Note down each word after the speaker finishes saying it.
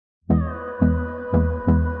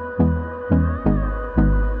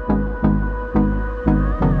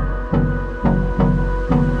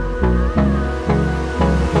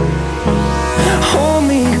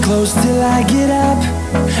close till I get up.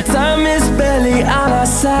 Time is barely on our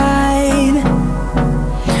side.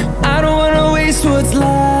 I don't wanna waste what's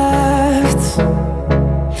left.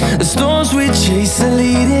 The storms we chase are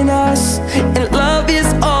leading us, and love is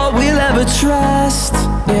all we'll ever trust.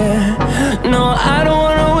 Yeah, no, I don't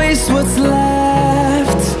wanna waste what's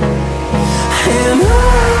left. And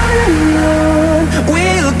on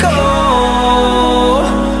we'll go,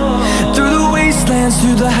 through the wastelands,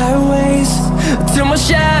 through the highways, till my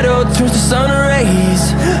shadow turns to sun rays.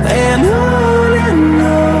 And on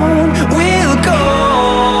we'll go,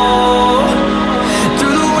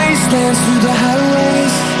 through the wastelands, through the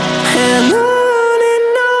highways, and on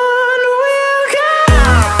we'll go.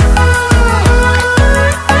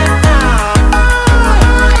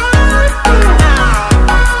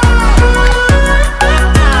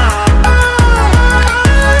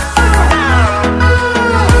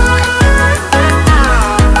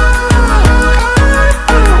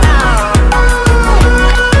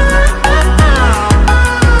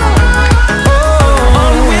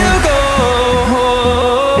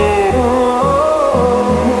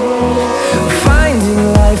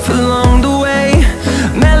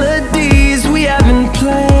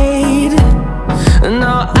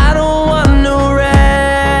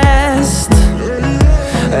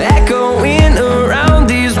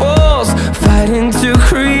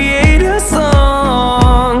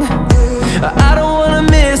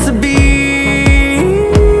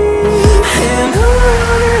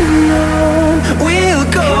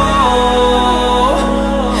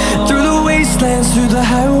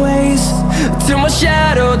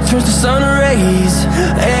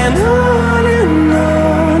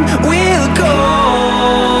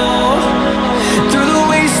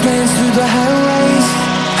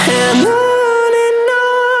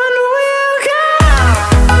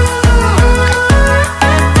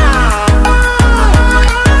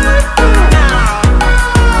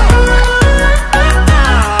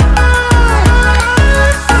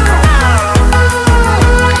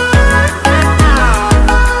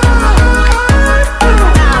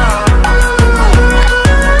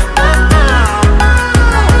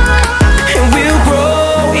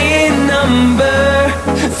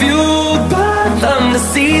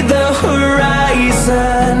 See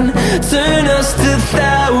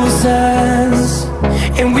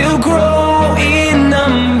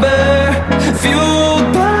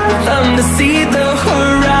the horizon.